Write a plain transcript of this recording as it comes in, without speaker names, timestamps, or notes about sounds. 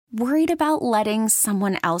Worried about letting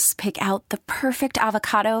someone else pick out the perfect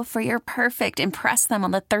avocado for your perfect impress them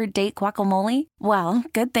on the third date guacamole? Well,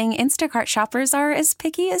 good thing Instacart shoppers are as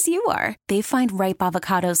picky as you are. They find ripe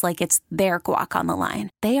avocados like it's their guac on the line.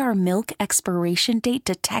 They are milk expiration date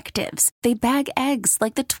detectives. They bag eggs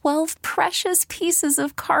like the 12 precious pieces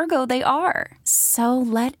of cargo they are. So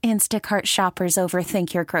let Instacart shoppers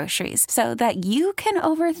overthink your groceries so that you can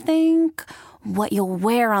overthink what you'll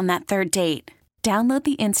wear on that third date. Download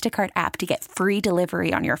the Instacart app to get free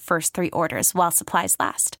delivery on your first 3 orders while supplies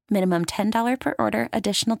last. Minimum $10 per order.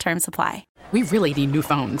 Additional terms apply. We really need new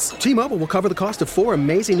phones. T-Mobile will cover the cost of 4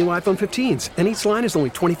 amazing new iPhone 15s, and each line is only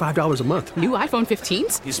 $25 a month. New iPhone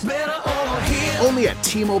 15s? It's better over here. Only at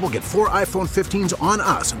T-Mobile, get 4 iPhone 15s on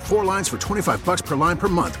us and 4 lines for $25 per line per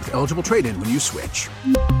month with eligible trade-in when you switch.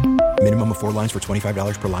 Minimum of 4 lines for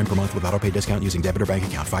 $25 per line per month with autopay discount using debit or bank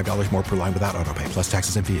account. $5 more per line without autopay, plus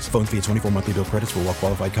taxes and fees. Phone fee at 24 monthly bill credits for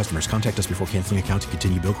well-qualified customers. Contact us before canceling account to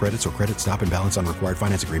continue bill credits or credit stop and balance on required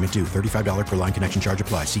finance agreement due. $35 per line connection charge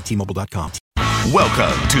applies. See T-Mobile.com.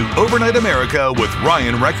 Welcome to Overnight America with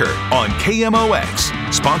Ryan Recker on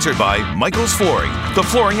KMOX. Sponsored by Michael's Flooring, the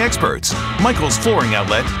flooring experts.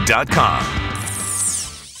 Michael'sFlooringOutlet.com.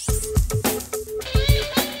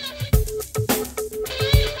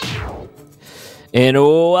 And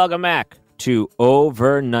welcome back to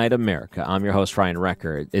Overnight America. I'm your host, Ryan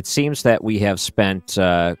Recker. It seems that we have spent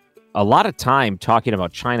a lot of time talking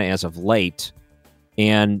about China as of late,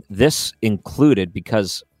 and this included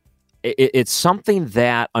because it's something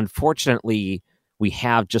that, unfortunately, we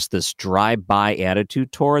have just this drive-by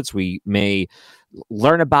attitude towards. We may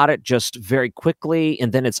learn about it just very quickly,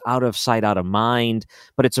 and then it's out of sight, out of mind.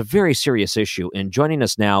 But it's a very serious issue. And joining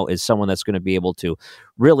us now is someone that's going to be able to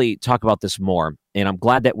really talk about this more. And I'm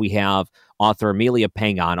glad that we have author Amelia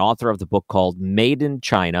Pang on, author of the book called Made in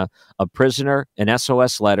China, A Prisoner, an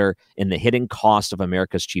SOS Letter, and the Hidden Cost of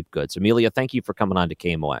America's Cheap Goods. Amelia, thank you for coming on to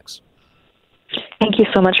KMOX. Thank you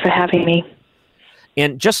so much for having me.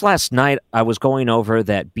 And just last night, I was going over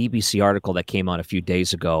that BBC article that came out a few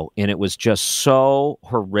days ago, and it was just so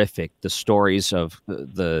horrific, the stories of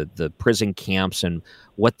the prison camps and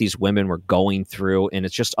what these women were going through. And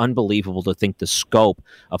it's just unbelievable to think the scope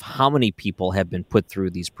of how many people have been put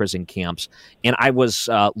through these prison camps. And I was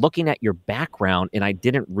looking at your background, and I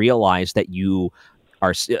didn't realize that you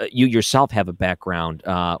yourself have a background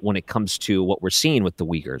when it comes to what we're seeing with the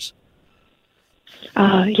Uyghurs.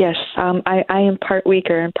 Yes, I am part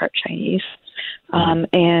Uyghur and part Chinese.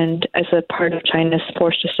 And as a part of China's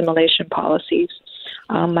forced assimilation policies,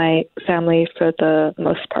 my family, for the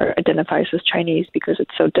most part, identifies as Chinese because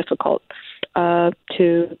it's so difficult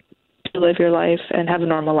to live your life and have a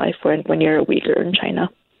normal life when you're a Uyghur in China.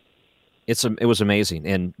 It was amazing,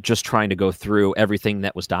 and just trying to go through everything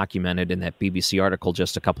that was documented in that BBC article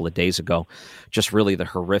just a couple of days ago, just really the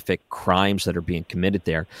horrific crimes that are being committed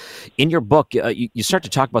there. In your book, you start to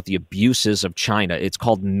talk about the abuses of China. It's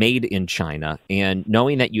called Made in China, and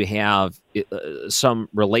knowing that you have some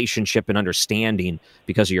relationship and understanding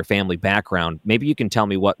because of your family background, maybe you can tell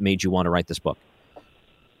me what made you want to write this book.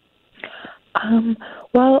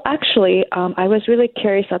 Well, actually, I was really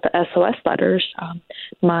curious about the SOS letters.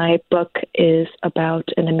 My book is about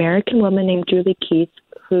an American woman named Julie Keith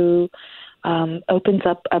who opens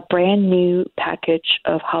up a brand new package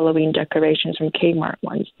of Halloween decorations from Kmart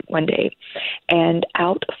one day, and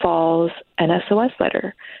out falls an SOS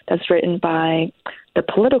letter that's written by the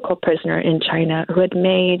political prisoner in China who had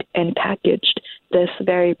made and packaged this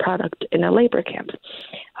very product in a labor camp.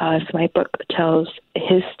 So my book tells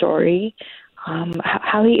his story,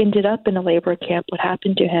 how he ended up in a labor camp, what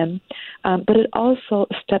happened to him, but it also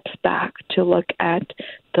steps back to look at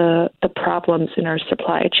the problems in our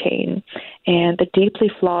supply chain and the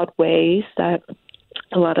deeply flawed ways that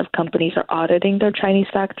a lot of companies are auditing their Chinese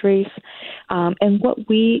factories, and what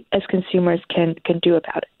we as consumers can do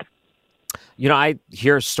about it. You know, I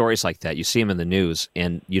hear stories like that. You see them in the news,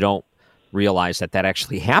 and you don't realize that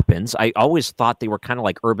actually happens. I always thought they were kind of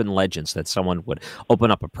like urban legends, that someone would open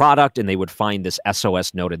up a product and they would find this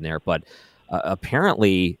SOS note in there. But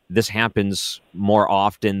apparently this happens more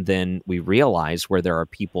often than we realize, where there are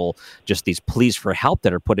people, just these pleas for help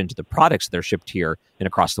that are put into the products that are shipped here and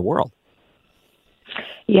across the world.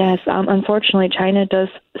 Yes, unfortunately, China does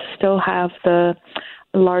still have the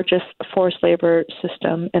largest forced labor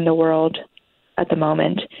system in the world at the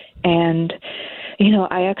moment. And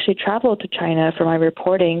I actually traveled to China for my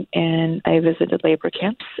reporting, and I visited labor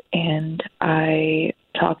camps, and I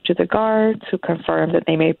talked to the guards who confirmed that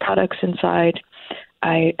they made products inside.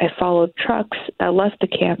 I followed trucks that left the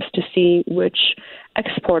camps to see which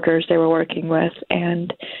exporters they were working with.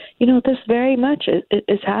 And, this very much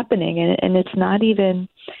is happening, and it's not even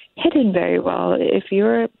hidden very well. If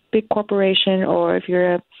you're a big corporation or if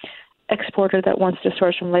you're a exporter that wants to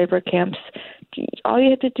source from labor camps, all you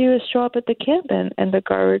have to do is show up at the camp, and the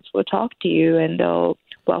guards will talk to you, and they'll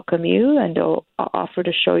welcome you, and they'll offer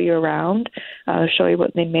to show you around, show you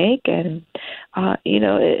what they make, and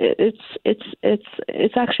it's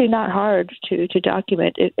actually not hard to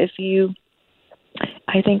document.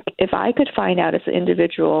 I think if I could find out as an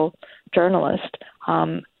individual journalist,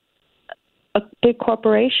 a big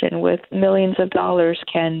corporation with millions of dollars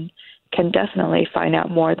can definitely find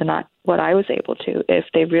out more than what I was able to if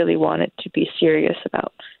they really wanted to be serious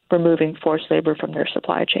about removing forced labor from their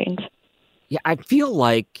supply chains. Yeah, I feel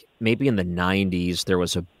like maybe in the 90s there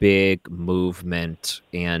was a big movement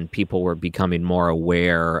and people were becoming more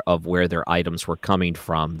aware of where their items were coming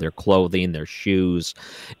from, their clothing, their shoes,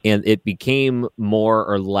 and it became more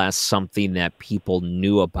or less something that people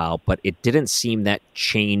knew about, but it didn't seem that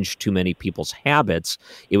changed too many people's habits.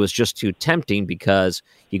 It was just too tempting because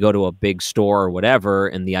you go to a big store or whatever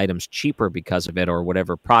and the item's cheaper because of it, or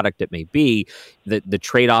whatever product it may be. The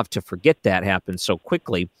trade-off to forget that happens so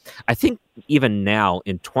quickly. I think even now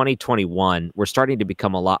in 2021, we're starting to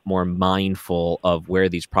become a lot more mindful of where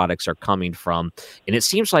these products are coming from. And it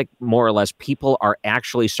seems like more or less people are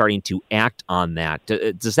actually starting to act on that.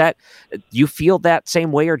 Do you feel that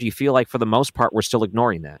same way, or do you feel like for the most part we're still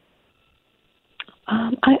ignoring that?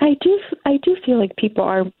 I do feel like people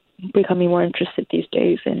are becoming more interested these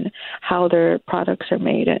days in how their products are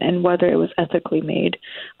made and whether it was ethically made.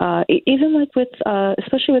 Even like with,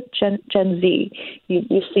 especially with Gen Z,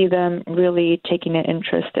 you see them really taking an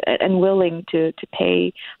interest and willing to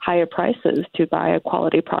pay higher prices to buy a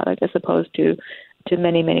quality product as opposed to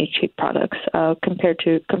many, many cheap products. Compared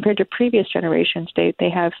to previous generations,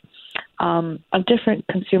 they have a different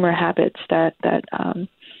consumer habits that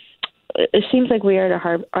it seems like we are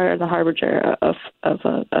the harbinger of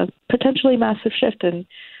a potentially massive shift in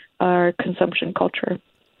our consumption culture.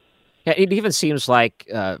 Yeah, it even seems like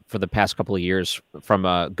for the past couple of years, from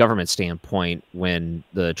a government standpoint, when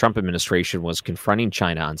the Trump administration was confronting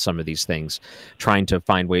China on some of these things, trying to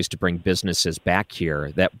find ways to bring businesses back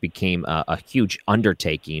here, that became a huge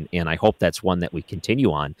undertaking, and I hope that's one that we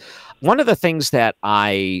continue on. One of the things that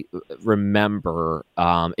I remember,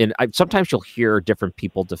 and sometimes you'll hear different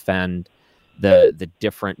people defend the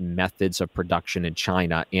different methods of production in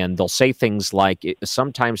China, and they'll say things like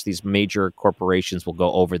sometimes these major corporations will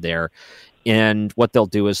go over there, and what they'll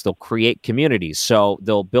do is they'll create communities. So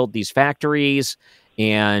they'll build these factories,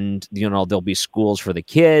 and there'll be schools for the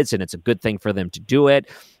kids, and it's a good thing for them to do it.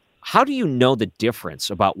 How do you know the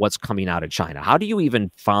difference about what's coming out of China? How do you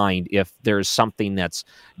even find if there's something that's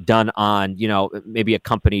done on, maybe a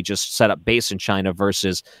company just set up base in China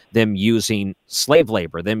versus them using slave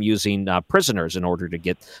labor, them using prisoners in order to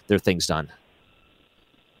get their things done?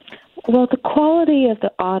 Well, the quality of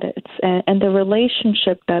the audits and the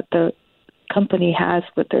relationship that the company has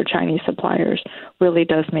with their Chinese suppliers really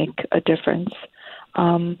does make a difference.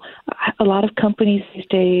 A lot of companies these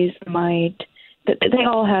days they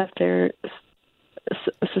all have their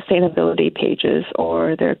sustainability pages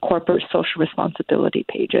or their corporate social responsibility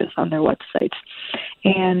pages on their websites.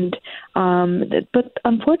 And but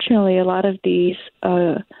unfortunately, a lot of these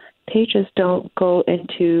pages don't go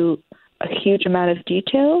into a huge amount of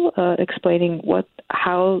detail explaining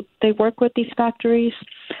how they work with these factories,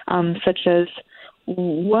 such as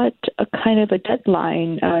what kind of a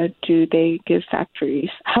deadline do they give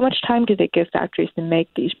factories? How much time do they give factories to make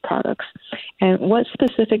these products? And what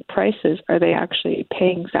specific prices are they actually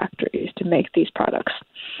paying factories to make these products?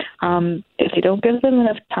 If they don't give them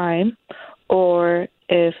enough time, or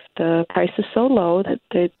if the price is so low that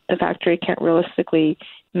the factory can't realistically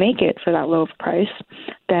make it for that low of a price,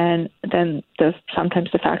 then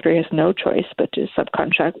sometimes the factory has no choice but to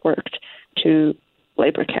subcontract work to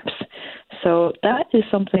labor camps. So that is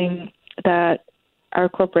something that our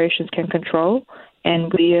corporations can control,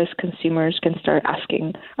 and we as consumers can start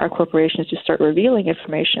asking our corporations to start revealing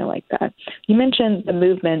information like that. You mentioned the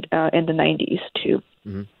movement in the 90s to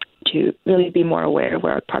really be more aware of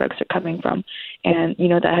where our products are coming from. And,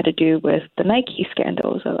 that had to do with the Nike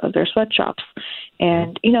scandals of their sweatshops.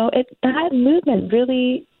 And, that movement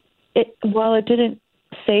really, while it didn't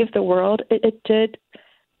save the world, it did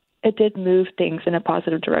move things in a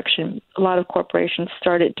positive direction. A lot of corporations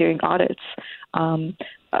started doing audits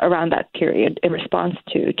around that period in response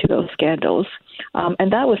to those scandals.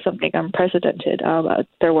 And that was something unprecedented.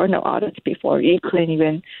 There were no audits before. You couldn't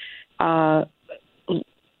even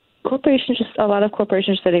a lot of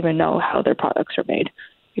corporations didn't even know how their products are made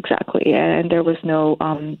exactly, and there was no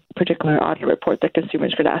particular audit report that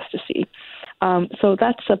consumers could ask to see. So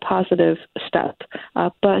that's a positive step,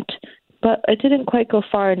 but it didn't quite go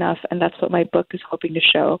far enough, and that's what my book is hoping to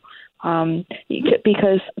show.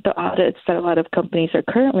 Because the audits that a lot of companies are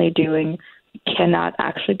currently doing cannot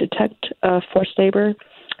actually detect forced labor.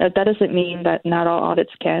 That doesn't mean that not all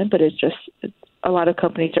audits can, but it's just a lot of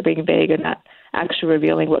companies are being vague and not actually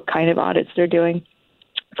revealing what kind of audits they're doing.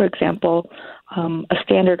 For example, a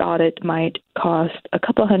standard audit might cost a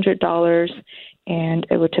couple $100, and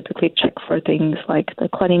it would typically check for things like the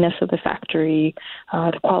cleanliness of the factory,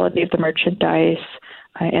 the quality of the merchandise,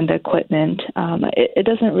 and the equipment. It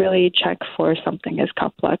doesn't really check for something as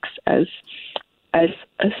complex as a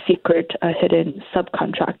secret, hidden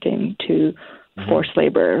subcontracting to forced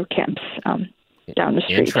labor camps down the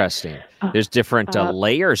street. Interesting. There's different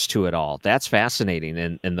layers to it all. That's fascinating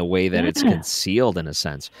in the way that it's concealed in a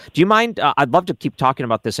sense. Do you mind? I'd love to keep talking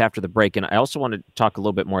about this after the break. And I also want to talk a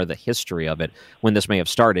little bit more of the history of it, when this may have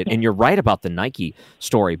started. And you're right about the Nike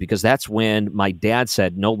story, because that's when my dad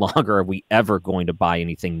said, no longer are we ever going to buy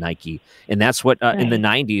anything Nike. And that's what in the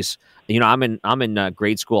 90s, I'm in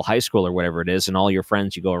grade school, high school, or whatever it is, and all your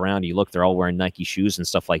friends, you go around, you look, they're all wearing Nike shoes and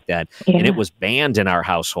stuff like that. Yeah. And it was banned in our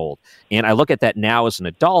household. And I look at that now as an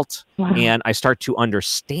adult, and I start to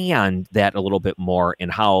understand that a little bit more,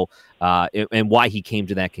 and how and why he came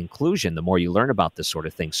to that conclusion, the more you learn about this sort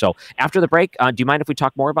of thing. So after the break, do you mind if we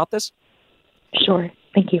talk more about this? Sure.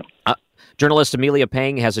 Thank you. Journalist Amelia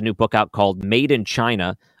Pang has a new book out called Made in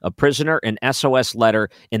China, A Prisoner, an SOS Letter,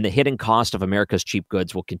 and the Hidden Cost of America's Cheap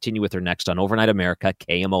Goods. We'll continue with her next on Overnight America,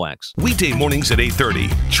 KMOX. Weekday mornings at 8:30,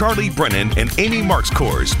 Charlie Brennan and Amy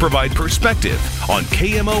Marks-Kors provide perspective on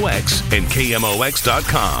KMOX and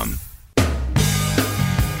KMOX.com.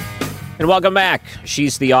 And welcome back.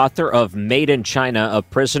 She's the author of Made in China, A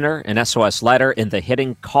Prisoner, an SOS Letter, and the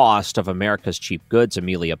Hidden Cost of America's Cheap Goods.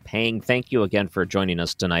 Amelia Pang, thank you again for joining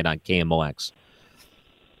us tonight on KMOX.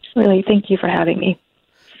 Really, thank you for having me.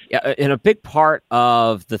 Yeah, and a big part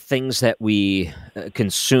of the things that we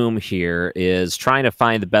consume here is trying to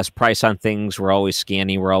find the best price on things. We're always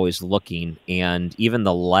scanning, we're always looking, and even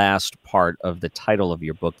the last part of the title of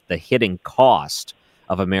your book, The Hidden Cost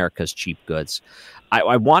of America's Cheap Goods.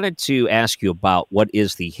 I wanted to ask you about what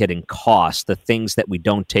is the hidden cost, the things that we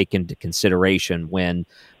don't take into consideration when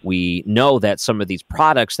we know that some of these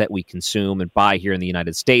products that we consume and buy here in the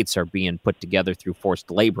United States are being put together through forced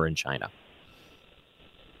labor in China.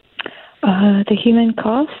 The human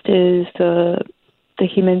cost is the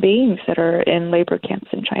human beings that are in labor camps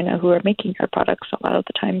in China who are making our products a lot of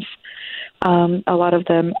the times. A lot of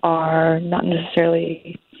them are not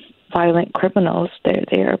necessarily violent criminals.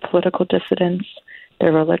 They are political dissidents.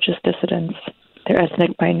 They're religious dissidents. They're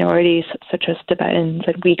ethnic minorities such as Tibetans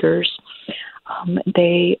and Uyghurs.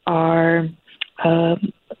 They are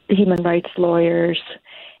human rights lawyers,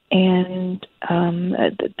 and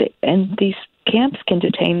these camps can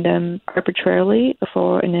detain them arbitrarily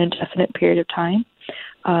for an indefinite period of time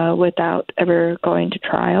without ever going to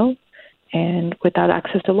trial and without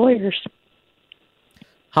access to lawyers.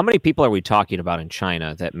 How many people are we talking about in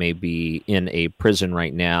China that may be in a prison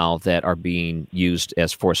right now that are being used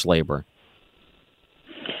as forced labor?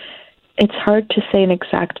 It's hard to say an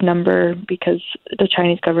exact number because the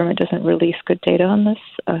Chinese government doesn't release good data on this,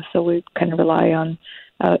 so we kind of rely on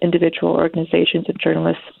individual organizations and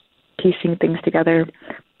journalists piecing things together.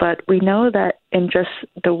 But we know that in just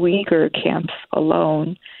the Uyghur camps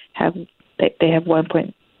alone, they have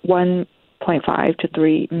 1.5 to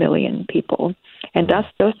 3 million people. And those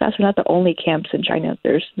are not the only camps in China.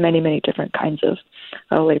 There's many, many different kinds of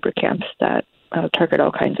labor camps that target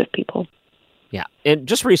all kinds of people. Yeah. And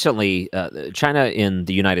just recently, China and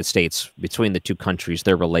the United States, between the two countries,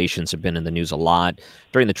 their relations have been in the news a lot.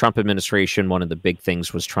 During the Trump administration, one of the big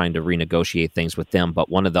things was trying to renegotiate things with them. But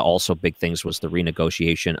one of the also big things was the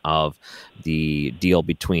renegotiation of the deal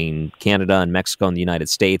between Canada and Mexico and the United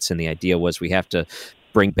States. And the idea was we have to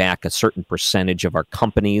bring back a certain percentage of our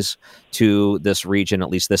companies to this region, at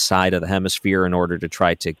least this side of the hemisphere, in order to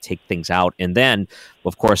try to take things out. And then,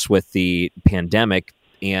 of course, with the pandemic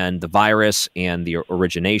and the virus and the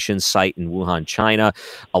origination site in Wuhan, China,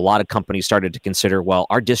 a lot of companies started to consider, well,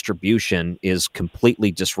 our distribution is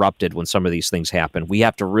completely disrupted when some of these things happen. We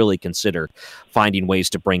have to really consider finding ways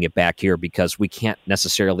to bring it back here because we can't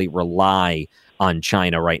necessarily rely on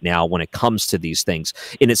China right now when it comes to these things.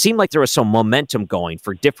 And it seemed like there was some momentum going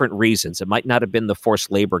for different reasons. It might not have been the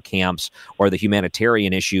forced labor camps or the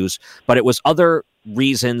humanitarian issues, but it was other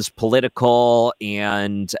reasons, political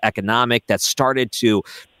and economic, that started to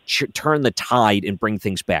turn the tide and bring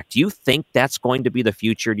things back. Do you think that's going to be the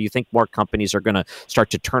future? Do you think more companies are going to start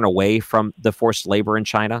to turn away from the forced labor in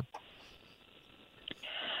China?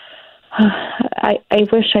 I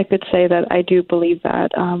wish I could say that I do believe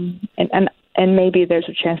that, and maybe there's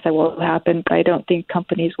a chance that will happen, but I don't think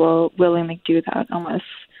companies will willingly do that unless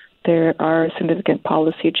there are significant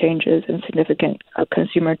policy changes and significant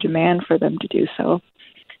consumer demand for them to do so.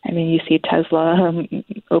 I mean, you see Tesla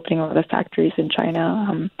opening a lot of factories in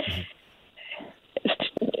China.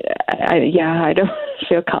 I don't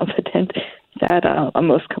feel confident that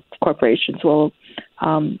most corporations will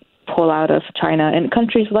pull out of China, and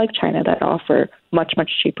countries like China that offer much, much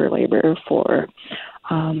cheaper labor for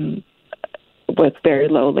with very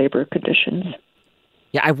low labor conditions.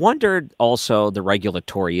 Yeah, I wondered also the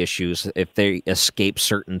regulatory issues, if they escape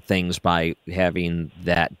certain things by having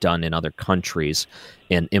that done in other countries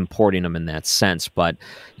and importing them in that sense. But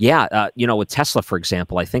yeah, with Tesla, for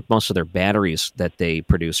example, I think most of their batteries that they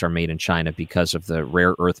produce are made in China because of the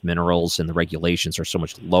rare earth minerals, and the regulations are so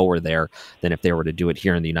much lower there than if they were to do it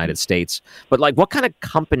here in the United States. But like, what kind of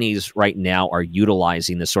companies right now are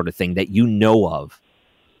utilizing this sort of thing that you know of?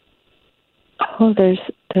 Oh, there's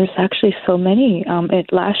actually so many.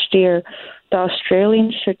 Last year, the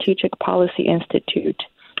Australian Strategic Policy Institute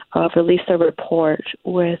released a report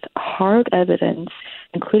with hard evidence,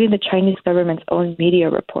 including the Chinese government's own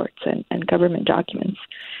media reports and government documents,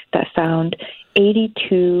 that found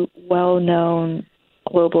 82 well-known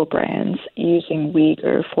global brands using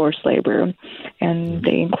Uyghur forced labor. And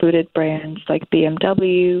they included brands like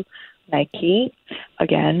BMW, Nike,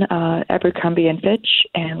 again, Abercrombie & Fitch,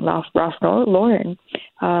 and Ralph Lauren.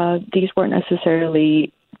 These weren't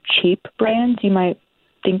necessarily cheap brands you might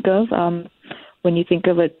think of when you think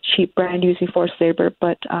of a cheap brand using forced labor,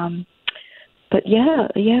 but yeah,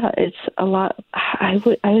 it's a lot. I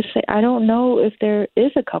would say I don't know if there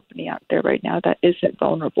is a company out there right now that isn't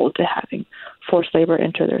vulnerable to having forced labor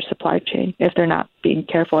enter their supply chain if they're not being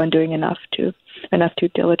careful and doing enough due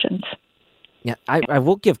diligence. Yeah, I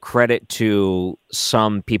will give credit to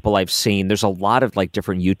some people I've seen. There's a lot of like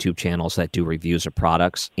different YouTube channels that do reviews of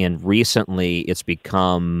products, and recently it's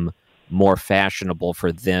become more fashionable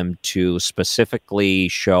for them to specifically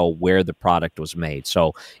show where the product was made.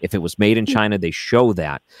 So if it was made in China, they show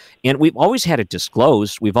that. And we've always had it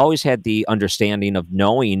disclosed. We've always had the understanding of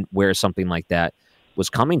knowing where something like that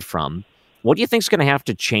was coming from. What do you think is going to have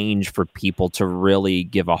to change for people to really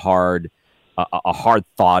give a hard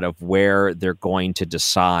thought of where they're going to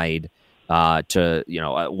decide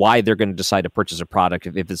why they're going to decide to purchase a product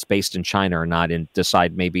if it's based in China or not, and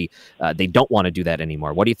decide maybe they don't want to do that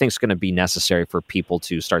anymore? What do you think is going to be necessary for people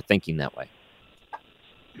to start thinking that way?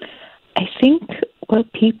 I think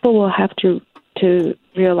what people will have to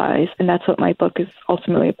realize, and that's what my book is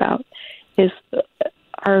ultimately about, is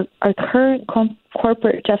our current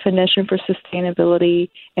corporate definition for sustainability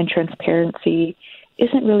and transparency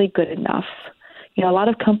isn't really good enough. A lot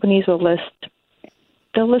of companies will list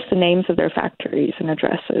the names of their factories and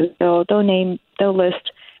addresses. They'll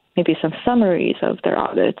list maybe some summaries of their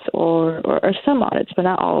audits or some audits, but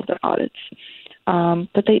not all of their audits.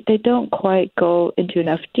 But they don't quite go into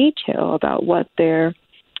enough detail about what they're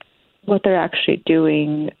actually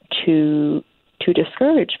doing to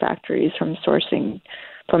discourage factories from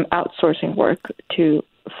outsourcing work to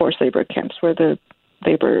forced labor camps where the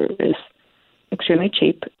labor is extremely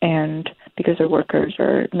cheap, and because their workers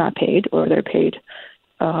are not paid, or they're paid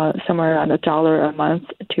somewhere around $1 a month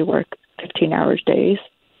to work 15-hour days,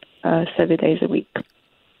 7 days a week,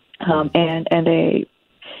 and they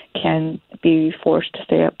can be forced to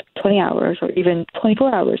stay up 20 hours or even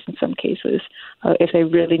 24 hours in some cases if they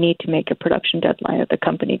really need to make a production deadline that the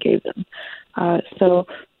company gave them.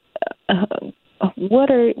 What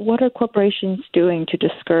are corporations doing to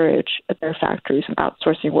discourage their factories from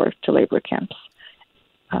outsourcing work to labor camps?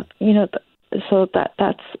 So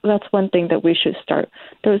that's one thing that we should start.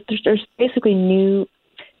 There's basically new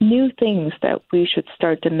things that we should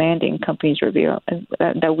start demanding companies reveal, and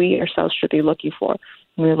that we ourselves should be looking for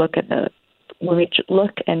when we look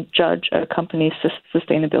and judge a company's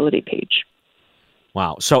sustainability page.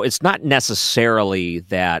 Wow. So it's not necessarily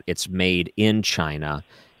that it's made in China.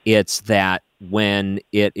 It's that when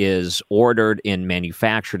it is ordered and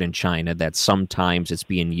manufactured in China, that sometimes it's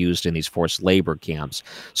being used in these forced labor camps.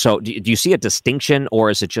 So do you see a distinction,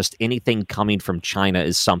 or is it just anything coming from China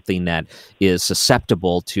is something that is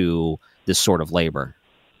susceptible to this sort of labor?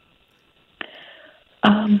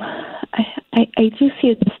 I do see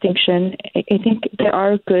a distinction. I think there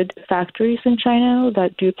are good factories in China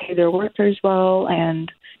that do pay their workers well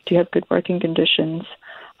and do have good working conditions.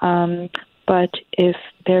 But But if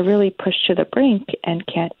they're really pushed to the brink and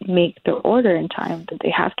can't make their order in time, then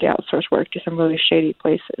they have to outsource work to some really shady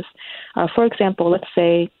places. For example, let's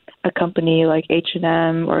say a company like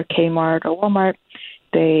H&M or Kmart or Walmart,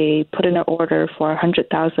 they put in an order for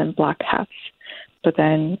 100,000 black hats. But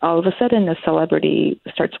then all of a sudden a celebrity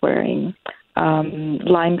starts wearing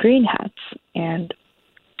lime green hats. And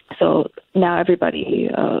so now everybody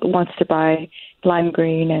wants to buy lime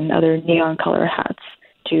green and other neon color hats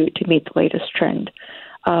to meet the latest trend.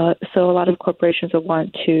 So a lot of corporations will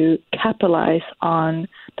want to capitalize on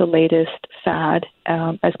the latest fad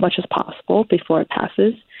as much as possible before it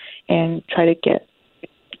passes and try to get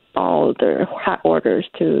all their hat orders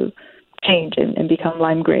to change and become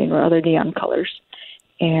lime green or other neon colors.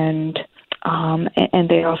 And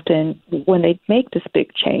they often, when they make this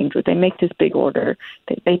big change, or they make this big order,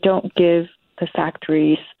 they don't give the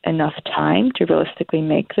factories enough time to realistically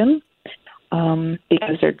make them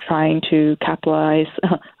because they're trying to capitalize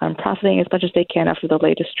on profiting as much as they can after the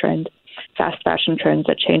latest trend, fast fashion trends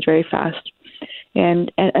that change very fast.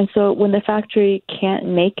 And so when the factory can't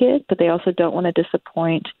make it, but they also don't want to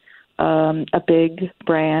disappoint a big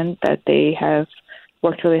brand that they have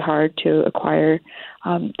worked really hard to acquire,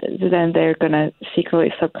 then they're going to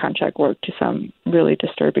secretly subcontract work to some really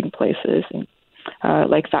disturbing places,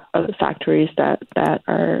 like factories that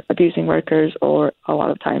are abusing workers, or a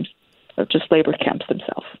lot of times just labor camps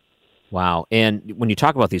themselves. Wow. And when you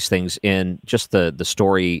talk about these things, and just the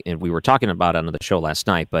story, and we were talking about it on the show last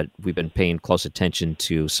night, but we've been paying close attention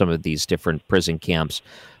to some of these different prison camps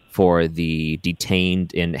for the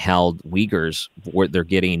detained and held Uyghurs, where they're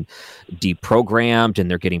getting deprogrammed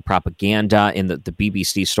and they're getting propaganda. And the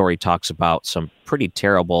BBC story talks about some pretty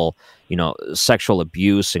terrible, sexual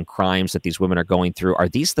abuse and crimes that these women are going through. Are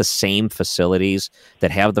these the same facilities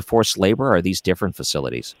that have the forced labor, or are these different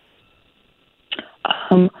facilities?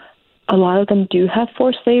 A lot of them do have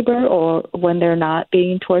forced labor, or when they're not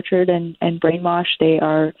being tortured and brainwashed, they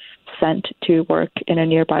are sent to work in a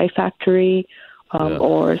nearby factory.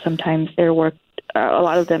 Or sometimes their work, a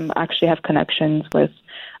lot of them actually have connections with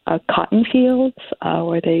cotton fields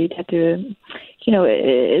where they have to,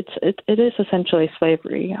 it is essentially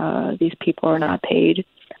slavery. These people are not paid.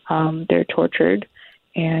 They're tortured,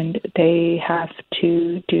 and they have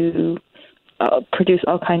to produce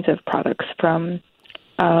all kinds of products, from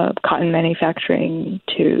cotton manufacturing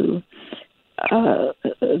to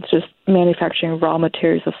just manufacturing raw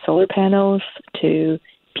materials of solar panels to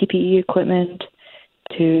PPE equipment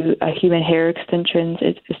to human hair extensions.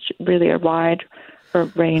 It's really a wide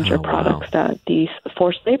range of products that these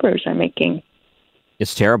forced laborers are making.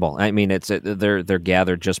 It's terrible. I mean, they're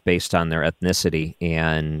gathered just based on their ethnicity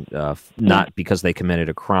and not because they committed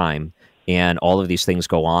a crime. And all of these things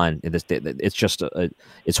go on. It's just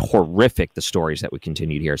it's horrific, the stories that we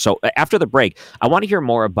continue to hear. So after the break, I want to hear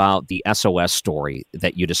more about the SOS story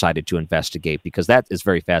that you decided to investigate, because that is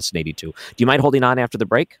very fascinating too. Do you mind holding on after the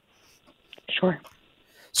break? Sure.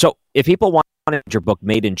 So if people wanted your book,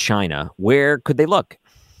 Made in China, where could they look?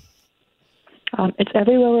 It's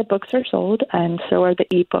everywhere where books are sold, and so are the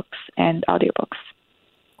ebooks and audiobooks.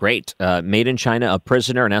 Great. Made in China, A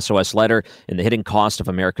Prisoner, an SOS Letter, and the Hidden Cost of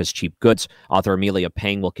America's Cheap Goods. Author Amelia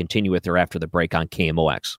Peng will continue with her after the break on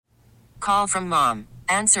KMOX. Call from mom.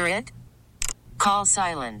 Answer it. Call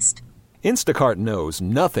silenced. Instacart knows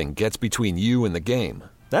nothing gets between you and the game.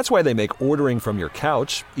 That's why they make ordering from your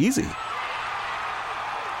couch easy.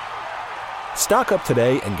 Stock up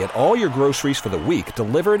today and get all your groceries for the week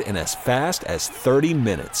delivered in as fast as 30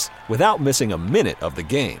 minutes without missing a minute of the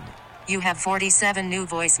game. You have 47 new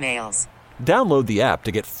voicemails. Download the app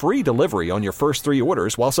to get free delivery on your first 3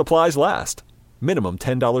 orders while supplies last. Minimum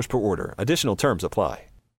 $10 per order. Additional terms apply.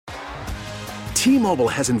 T-Mobile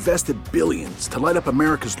has invested billions to light up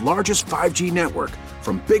America's largest 5G network,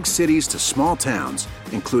 from big cities to small towns,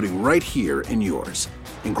 including right here in yours.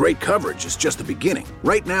 And great coverage is just the beginning.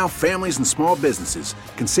 Right now, families and small businesses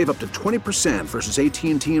can save up to 20% versus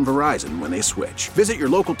AT&T and Verizon when they switch. Visit your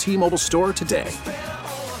local T-Mobile store today.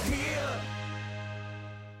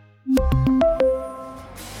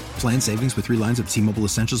 Plan savings with 3 lines of T-Mobile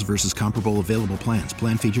Essentials versus comparable available plans.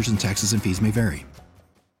 Plan features and taxes and fees may vary.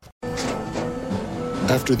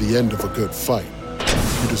 After the end of a good fight,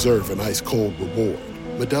 you deserve an ice-cold reward.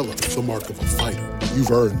 Modelo is the mark of a fighter.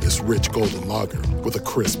 You've earned this rich golden lager with a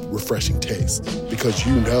crisp, refreshing taste. Because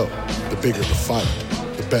you know, the bigger the fight,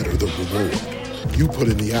 the better the reward. You put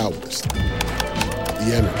in the hours,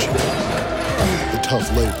 the energy, the tough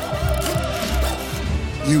labor.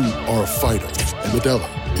 You are a fighter, and Modelo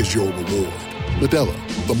is your reward.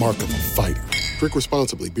 Modelo, the mark of a fighter. Drink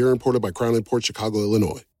responsibly. Beer imported by Crown Imports, Chicago,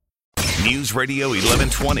 Illinois. News Radio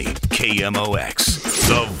 1120, KMOX,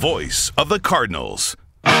 the voice of the Cardinals.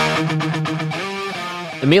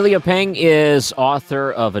 Amelia Peng is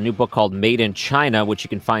author of a new book called Made in China, which you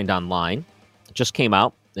can find online. It just came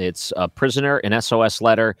out. It's A Prisoner, an SOS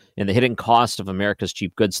Letter, and the Hidden Cost of America's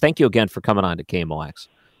Cheap Goods. Thank you again for coming on to KMOX.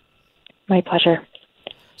 My pleasure.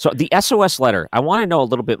 So the SOS letter, I want to know a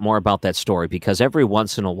little bit more about that story, because every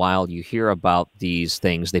once in a while you hear about these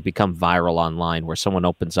things. They become viral online where someone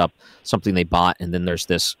opens up something they bought and then there's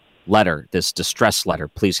this letter, this distress letter,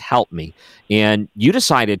 please help me. And you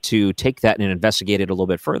decided to take that and investigate it a little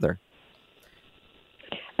bit further.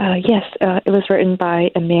 Yes, it was written by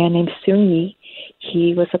a man named Sun Yi.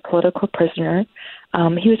 He was a political prisoner.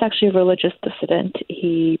 He was actually a religious dissident.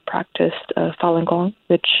 He practiced Falun Gong,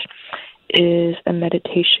 which is a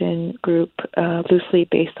meditation group loosely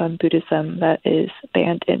based on Buddhism that is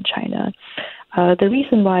banned in China. The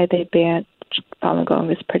reason why they banned Falun Gong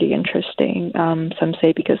is pretty interesting. Some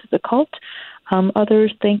say because of the cult.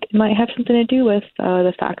 Others think it might have something to do with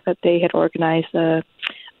the fact that they had organized a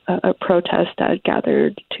protest that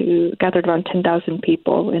gathered around 10,000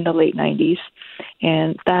 people in the late 90s.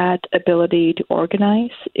 And that ability to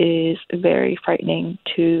organize is very frightening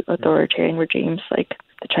to authoritarian regimes like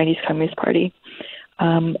the Chinese Communist Party.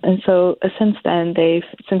 And so since then,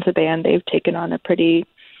 since the ban, they've taken on a pretty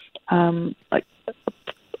a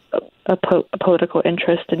political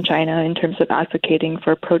interest in China in terms of advocating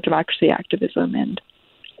for pro-democracy activism and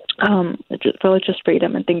religious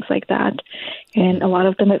freedom and things like that. And a lot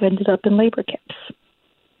of them have ended up in labor camps.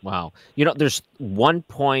 Wow. There's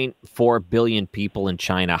 1.4 billion people in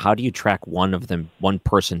China. How do you track one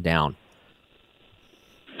person down?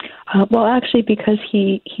 Well, actually, because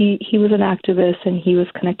he was an activist and he was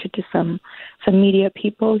connected to some media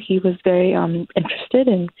people, he was very interested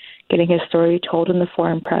in getting his story told in the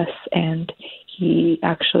foreign press, and he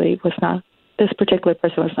actually this particular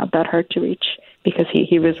person was not that hard to reach because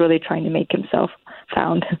he was really trying to make himself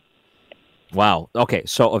found. Wow. Okay,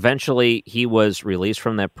 so eventually he was released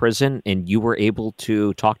from that prison, and you were able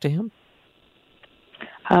to talk to him?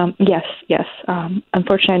 Yes.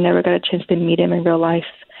 Unfortunately, I never got a chance to meet him in real life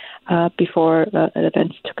before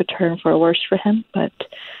events took a turn for worse for him. But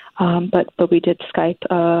we did Skype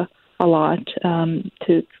a lot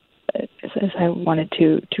as I wanted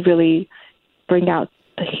to really bring out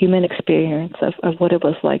the human experience of what it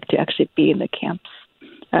was like to actually be in the camps,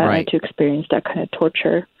 and to experience that kind of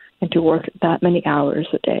torture and to work that many hours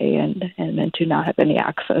a day and then to not have any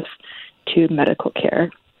access to medical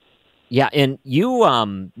care. Yeah, and you,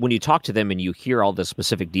 when you talk to them and you hear all the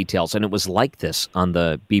specific details, and it was like this on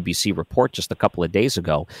the BBC report just a couple of days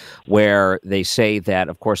ago, where they say that,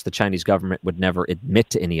 of course, the Chinese government would never admit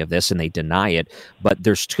to any of this, and they deny it, but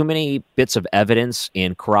there's too many bits of evidence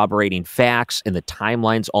and corroborating facts, and the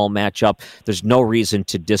timelines all match up. There's no reason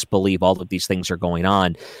to disbelieve all of these things are going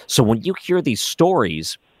on. So when you hear these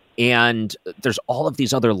stories, and there's all of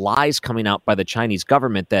these other lies coming out by the Chinese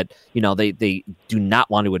government that, they do not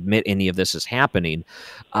want to admit any of this is happening.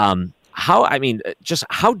 How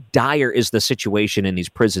dire is the situation in these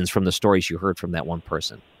prisons from the stories you heard from that one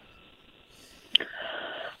person?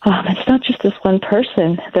 It's not just this one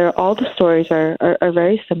person. All the stories are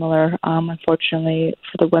very similar. Unfortunately,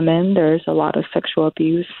 for the women, there's a lot of sexual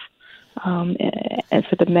abuse. And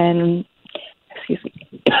for the men, excuse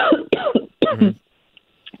me. Mm-hmm.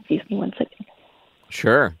 Excuse me 1 second.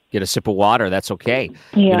 Sure. Get a sip of water. That's okay.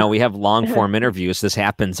 Yeah. We have long-form interviews. This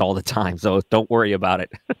happens all the time, so don't worry about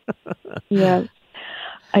it. Yeah,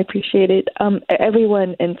 I appreciate it.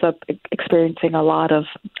 Everyone ends up experiencing a lot of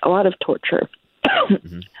torture.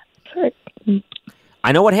 Mm-hmm. Sorry.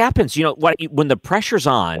 I know what happens. When the pressure's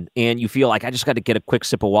on and you feel like I just got to get a quick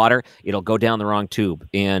sip of water, it'll go down the wrong tube.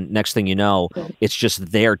 And next thing you know, it's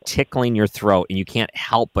just there tickling your throat and you can't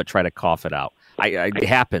help but try to cough it out. It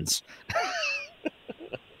happens.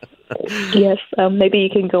 Yes, maybe you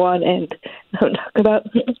can go on and talk about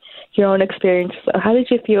your own experience. How did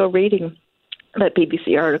you feel reading that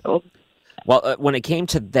BBC article? Well, when it came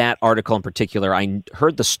to that article in particular, I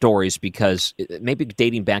heard the stories because maybe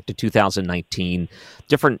dating back to 2019,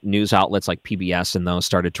 different news outlets like PBS and those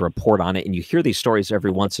started to report on it. And you hear these stories every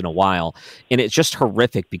once in a while. And it's just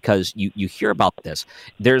horrific because you hear about this.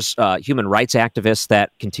 There's human rights activists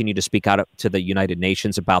that continue to speak out to the United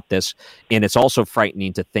Nations about this. And it's also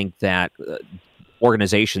frightening to think that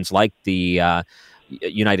organizations like the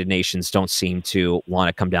United Nations don't seem to want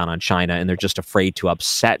to come down on China, and they're just afraid to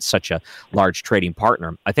upset such a large trading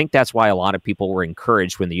partner. I think that's why a lot of people were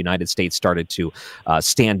encouraged when the United States started to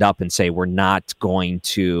stand up and say, we're not going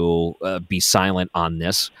to be silent on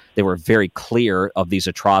this. They were very clear of these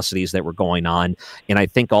atrocities that were going on. And I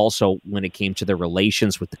think also when it came to their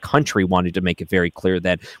relations with the country, wanted to make it very clear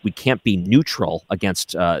that we can't be neutral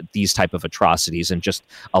against these type of atrocities and just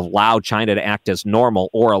allow China to act as normal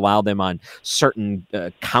or allow them on certain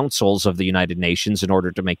councils of the United Nations in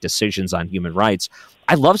order to make decisions on human rights.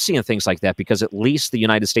 I love seeing things like that because at least the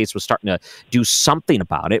United States was starting to do something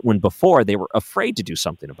about it when before they were afraid to do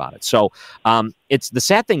something about it. So it's the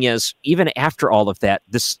sad thing is, even after all of that,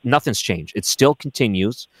 nothing's changed. It still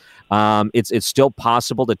continues. It's still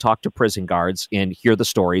possible to talk to prison guards and hear the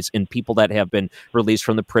stories, and people that have been released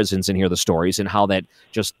from the prisons and hear the stories and how that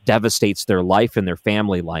just devastates their life and their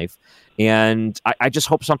family life. And I just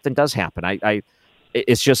hope something does happen.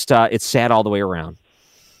 It's just it's sad all the way around.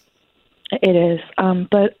 It is,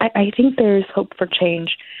 but I think there is hope for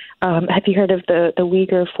change. Have you heard of the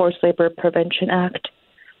Uyghur Forced Labor Prevention Act?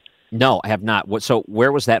 No, I have not. So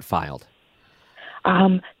where was that filed?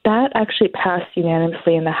 That actually passed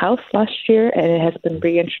unanimously in the House last year, and it has been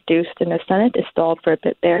reintroduced in the Senate. It stalled for a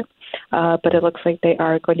bit there, but it looks like they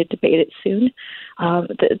are going to debate it soon.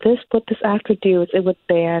 What this act would do is it would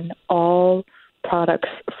ban all products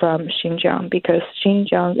from Xinjiang, because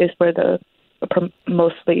Xinjiang is where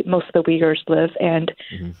most of the Uyghurs live, and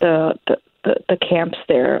the camps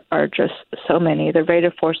there are just so many. The rate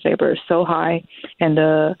of forced labor is so high, and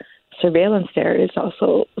the surveillance there is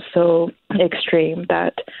also so extreme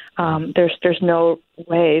that there's no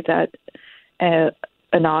way that an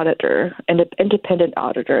independent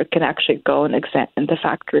auditor can actually go and examine the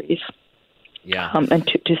factories. Yeah. And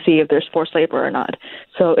to see if there's forced labor or not.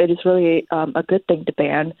 So it is really a good thing to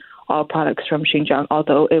ban all products from Xinjiang,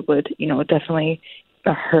 although it would, definitely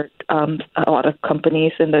hurt a lot of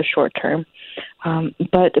companies in the short term.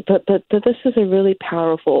 But this is a really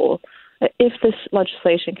powerful. If this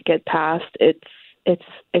legislation could get passed, it's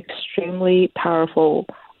extremely powerful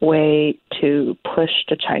way to push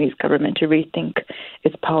the Chinese government to rethink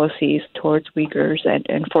its policies towards Uyghurs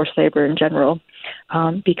and forced labor in general.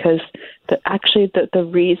 Because the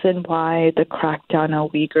reason why the crackdown on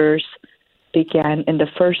Uyghurs began in the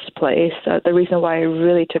first place, the reason why it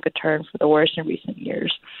really took a turn for the worse in recent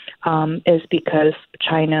years, is because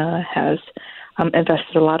China has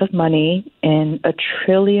invested a lot of money in a $1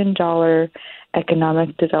 trillion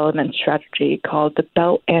economic development strategy called the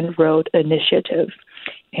Belt and Road Initiative.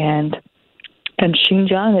 And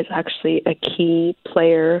Xinjiang is actually a key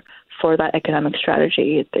player for that economic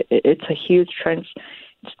strategy. It's a huge trend.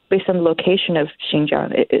 Based on the location of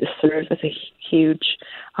Xinjiang, it serves as a huge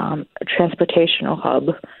transportational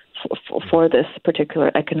hub for this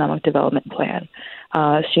particular economic development plan.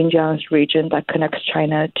 Xinjiang's region that connects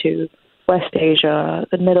China to West Asia,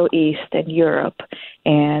 the Middle East, and Europe.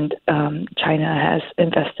 And China has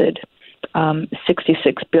invested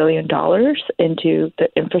 $66 billion into the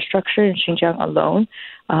infrastructure in Xinjiang alone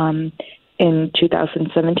in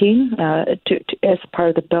 2017 as part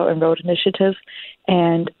of the Belt and Road Initiative.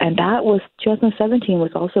 And that was 2017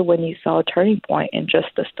 was also when you saw a turning point in just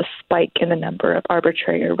the spike in the number of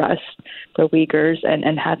arbitrary arrests for Uyghurs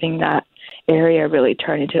and having that area really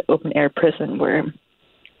turn into open air prison where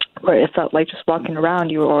it felt like just walking around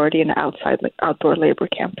you were already in an outdoor labor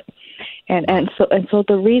camp. And so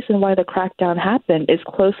the reason why the crackdown happened is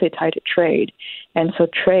closely tied to trade. And so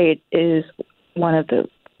trade is one of the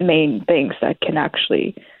main things that can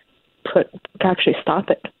actually stop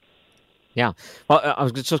it. Yeah. Well, I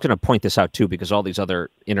was just going to point this out, too, because all these other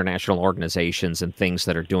international organizations and things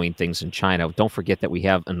that are doing things in China, don't forget that we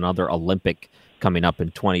have another Olympic coming up in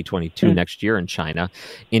 2022 next year in China.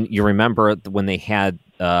 And you remember when they had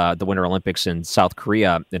the Winter Olympics in South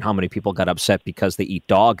Korea and how many people got upset because they eat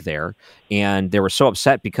dog there. And they were so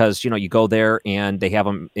upset because, you go there and they have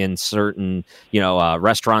them in certain,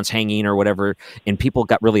 restaurants hanging or whatever. And people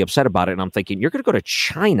got really upset about it. And I'm thinking, you're going to go to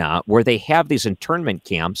China where they have these internment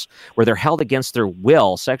camps where they're held against their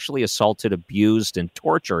will, sexually assaulted, abused, and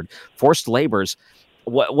tortured, forced labors.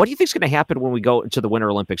 What do you think is going to happen when we go to the Winter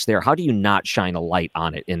Olympics there? How do you not shine a light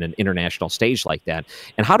on it in an international stage like that?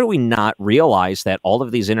 And how do we not realize that all of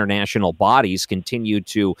these international bodies continue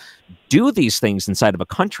to do these things inside of a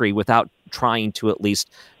country without trying to at least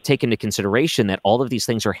take into consideration that all of these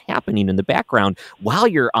things are happening in the background while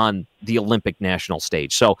you're on the Olympic national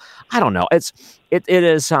stage? So I don't know. It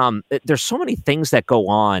is there's so many things that go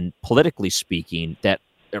on politically speaking that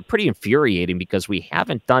pretty infuriating because we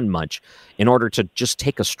haven't done much in order to just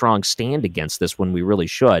take a strong stand against this when we really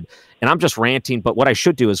should. And I'm just ranting, but what I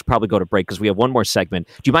should do is probably go to break because we have one more segment.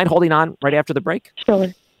 Do you mind holding on right after the break? Sure.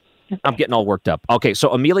 I'm getting all worked up. Okay,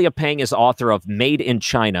 so Amelia Peng is the author of Made in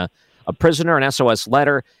China, A Prisoner, an SOS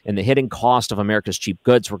Letter, and the Hidden Cost of America's Cheap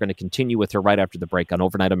Goods. We're going to continue with her right after the break on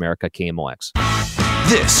Overnight America, KMOX.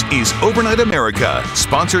 This is Overnight America,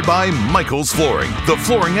 sponsored by Michael's Flooring, the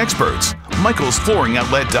flooring experts.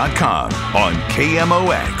 michaelsflooringoutlet.com on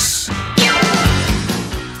KMOX.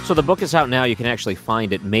 So the book is out now. You can actually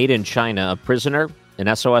find it, Made in China, A Prisoner,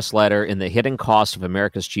 an SOS Letter, and the Hidden Cost of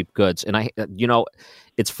America's Cheap Goods. And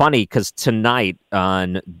it's funny because tonight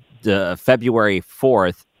on the February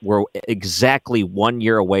 4th, we're exactly 1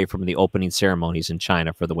 year away from the opening ceremonies in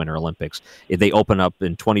China for the Winter Olympics. They open up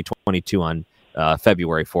in 2022 on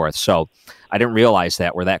February 4th. So I didn't realize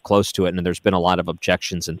that we're that close to it. And there's been a lot of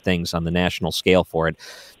objections and things on the national scale for it.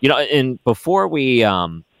 And before we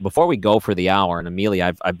go for the hour, and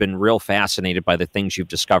Amelia, I've been real fascinated by the things you've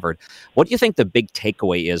discovered. What do you think the big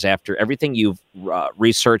takeaway is after everything you've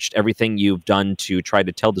researched, everything you've done to try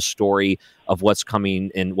to tell the story of what's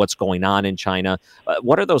coming and what's going on in China?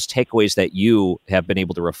 What are those takeaways that you have been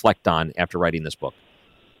able to reflect on after writing this book?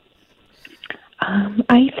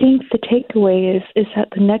 I think the takeaway is that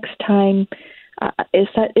the next time is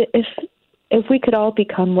that if we could all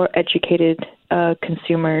become more educated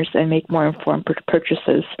consumers and make more informed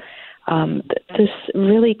purchases, this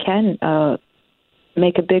really can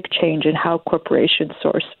make a big change in how corporations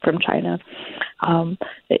source from China.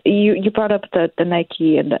 You brought up the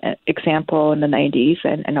Nike and the example in the 90s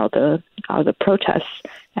and all the protests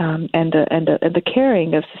and the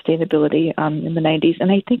caring of sustainability in the 90s,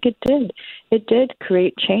 and I think it did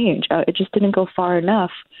create change. It just didn't go far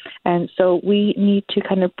enough, and so we need to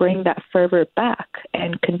kind of bring that fervor back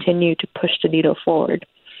and continue to push the needle forward.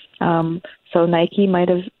 So Nike might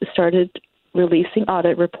have started releasing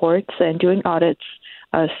audit reports and doing audits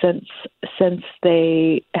since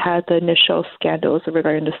they had the initial scandals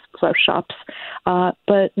regarding the sweatshops.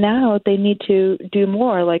 But now they need to do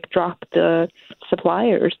more, like drop the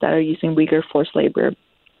suppliers that are using Uyghur forced labor.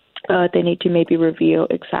 They need to maybe reveal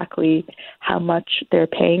exactly how much they're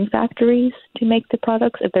paying factories to make the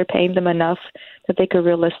products, if they're paying them enough that they could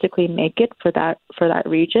realistically make it for that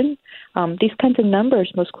region. These kinds of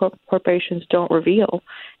numbers most corporations don't reveal,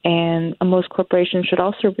 and most corporations should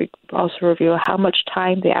also reveal how much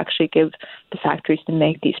time they actually give the factories to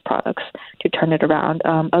make these products to turn it around.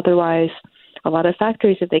 Otherwise, a lot of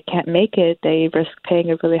factories, if they can't make it, they risk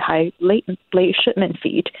paying a really high late shipment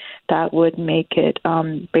fee that would make it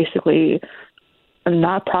basically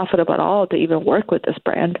not profitable at all to even work with this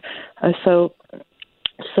brand. So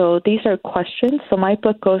these are questions. So my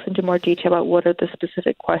book goes into more detail about what are the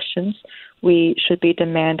specific questions we should be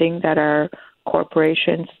demanding that our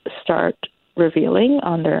corporations start revealing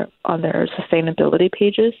on their sustainability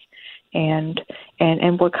pages, and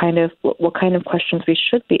what kind of questions we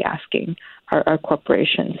should be asking our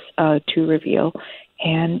corporations to reveal,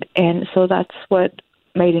 and so that's what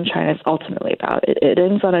Made in China is ultimately about. It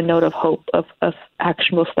ends on a note of hope of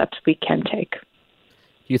actionable steps we can take.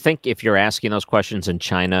 Do you think if you're asking those questions in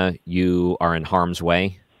China, you are in harm's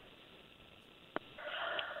way?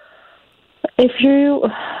 If you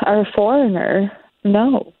are a foreigner,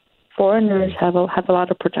 no. Foreigners have a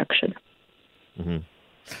lot of protection. Mm-hmm.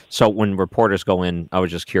 So when reporters go in, I was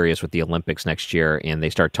just curious with the Olympics next year, and they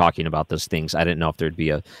start talking about those things. I didn't know if there'd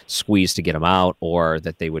be a squeeze to get them out, or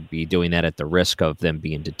that they would be doing that at the risk of them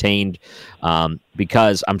being detained,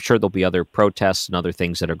 because I'm sure there'll be other protests and other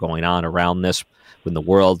things that are going on around this. When the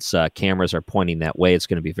world's cameras are pointing that way, it's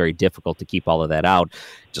going to be very difficult to keep all of that out.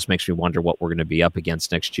 It just makes me wonder what we're going to be up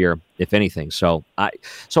against next year, if anything. So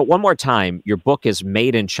one more time, your book is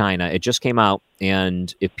Made in China. It just came out,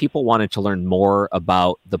 and if people wanted to learn more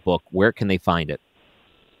about the book, where can they find it?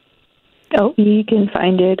 Oh, you can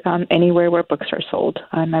find it anywhere where books are sold.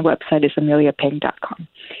 My website is ameliapeng.com.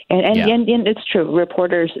 And it's true,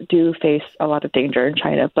 reporters do face a lot of danger in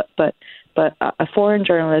China, but foreign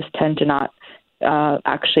journalists tend to not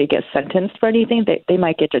actually get sentenced for anything. They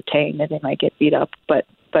might get detained and they might get beat up, but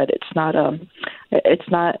it's not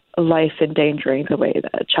life endangering the way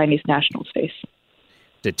that Chinese nationals face.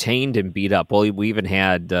 Detained and beat up. Well, we even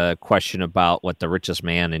had a question about what the richest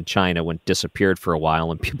man in China disappeared for a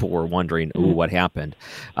while, and people were wondering, what happened?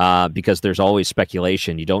 Because there's always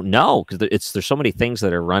speculation. You don't know, because there's so many things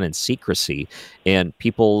that are run in secrecy, and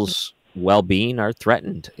people's well-being are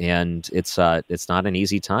threatened, and it's not an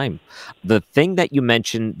easy time. The thing that you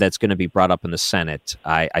mentioned that's going to be brought up in the Senate,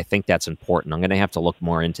 I think that's important. I'm going to have to look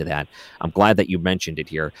more into that. I'm glad that you mentioned it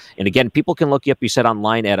here. And again, people can look you up, you said,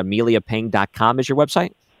 online at ameliapeng.com is your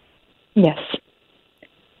website? Yes.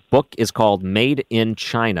 Book is called Made in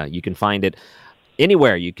China. You can find it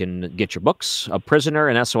anywhere you can get your books, A Prisoner,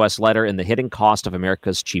 an SOS Letter, and The Hidden Cost of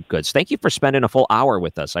America's Cheap Goods. Thank you for spending a full hour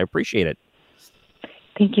with us. I appreciate it.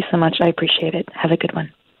 Thank you so much. I appreciate it. Have a good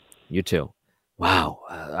one. You too. Wow.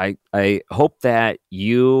 I hope that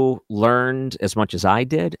you learned as much as I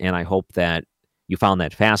did, and I hope that you found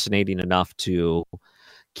that fascinating enough to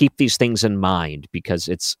keep these things in mind, because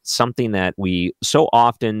it's something that we so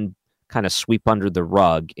often kind of sweep under the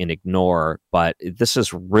rug and ignore, but this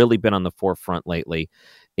has really been on the forefront lately.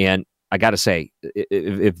 And I got to say,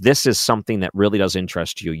 if this is something that really does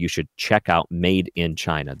interest you, you should check out Made in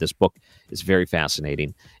China. This book is very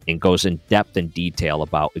fascinating and goes in depth and detail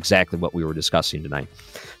about exactly what we were discussing tonight.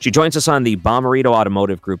 She joins us on the Bommarito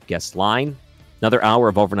Automotive Group guest line. Another hour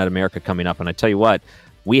of Overnight America coming up. And I tell you what,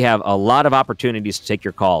 we have a lot of opportunities to take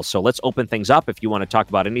your calls. So let's open things up. If you want to talk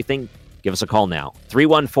about anything, give us a call now.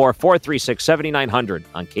 314-436-7900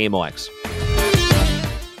 on KMOX.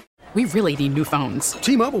 We really need new phones.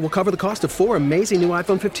 T-Mobile will cover the cost of 4 amazing new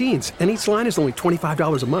iPhone 15s, and each line is only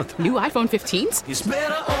 $25 a month. New iPhone 15s? It's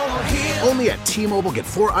better over here. Only at T-Mobile, get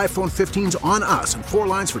 4 iPhone 15s on us and 4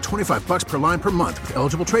 lines for $25 per line per month with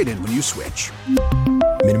eligible trade-in when you switch.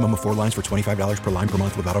 Minimum of 4 lines for $25 per line per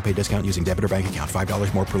month with autopay discount using debit or bank account.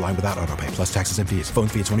 $5 more per line without autopay, plus taxes and fees. Phone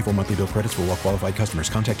fee at 24 monthly bill credits for well-qualified customers.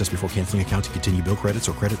 Contact us before canceling account to continue bill credits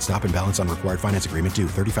or credit stop and balance on required finance agreement due.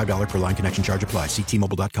 $35 per line connection charge applies. See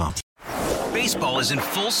T-Mobile.com. Baseball is in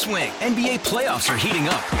full swing. NBA playoffs are heating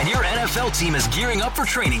up, and your NFL team is gearing up for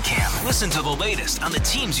training camp. Listen to the latest on the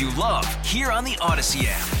teams you love here on the Odyssey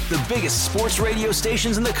app. The biggest sports radio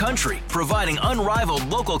stations in the country, providing unrivaled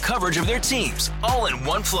local coverage of their teams, all in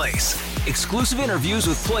one place. Exclusive interviews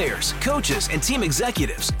with players, coaches, and team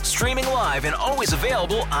executives, streaming live and always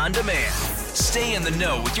available on demand. Stay in the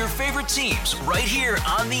know with your favorite teams right here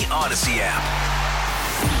on the Odyssey app.